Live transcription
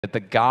that the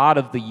God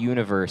of the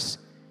universe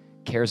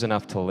cares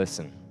enough to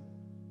listen.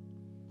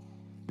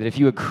 That if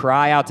you would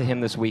cry out to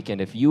him this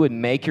weekend, if you would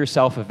make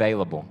yourself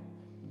available,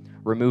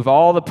 remove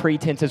all the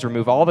pretenses,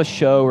 remove all the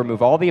show,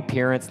 remove all the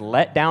appearance,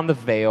 let down the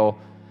veil,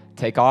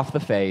 take off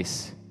the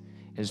face,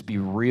 and just be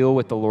real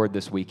with the Lord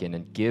this weekend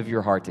and give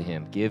your heart to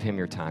him. Give him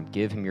your time.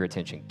 Give him your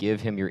attention.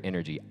 Give him your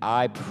energy.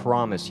 I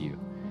promise you,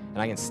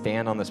 and I can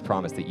stand on this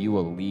promise, that you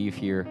will leave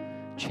here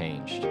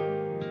changed.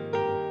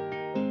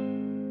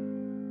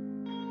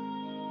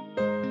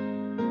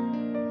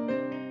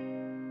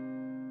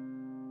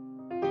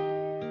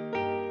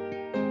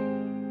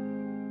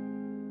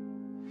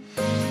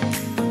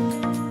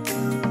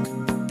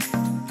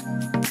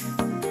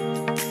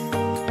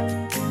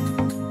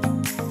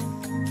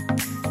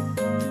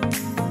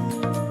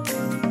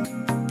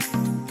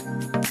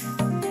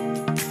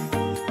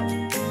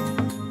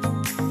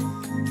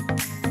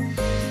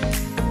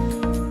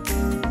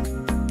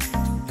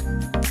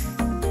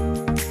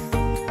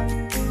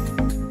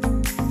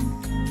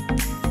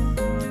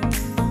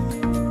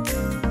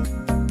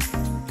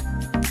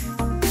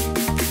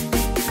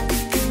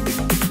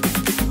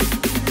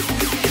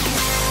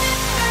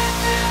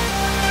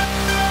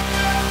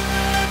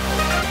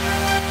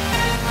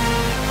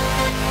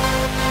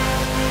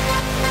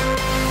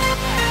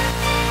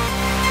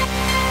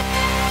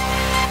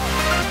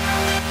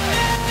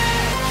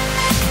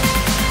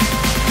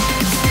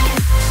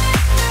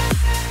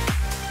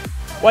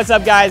 What's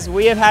up, guys?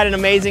 We have had an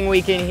amazing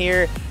weekend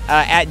here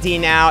at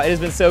DNow. It has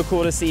been so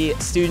cool to see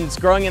students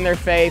growing in their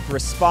faith,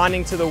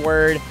 responding to the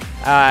word. It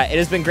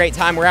has been a great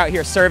time. We're out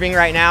here serving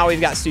right now. We've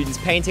got students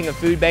painting a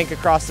food bank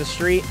across the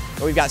street.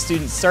 We've got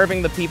students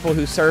serving the people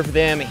who serve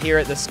them here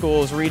at the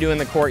schools, redoing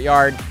the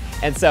courtyard.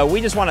 And so we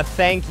just want to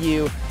thank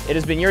you. It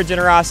has been your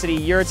generosity,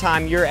 your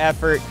time, your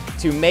effort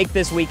to make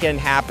this weekend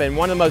happen.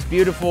 One of the most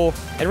beautiful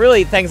and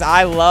really things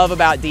I love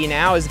about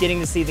DNow is getting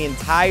to see the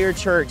entire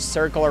church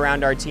circle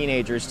around our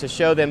teenagers to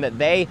show them that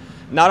they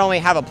not only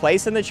have a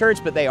place in the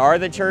church, but they are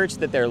the church,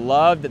 that they're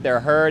loved, that they're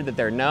heard, that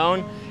they're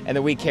known, and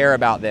that we care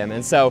about them.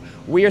 And so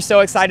we are so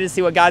excited to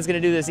see what God's going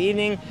to do this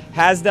evening,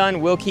 has done,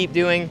 will keep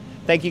doing.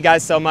 Thank you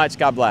guys so much.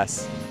 God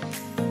bless.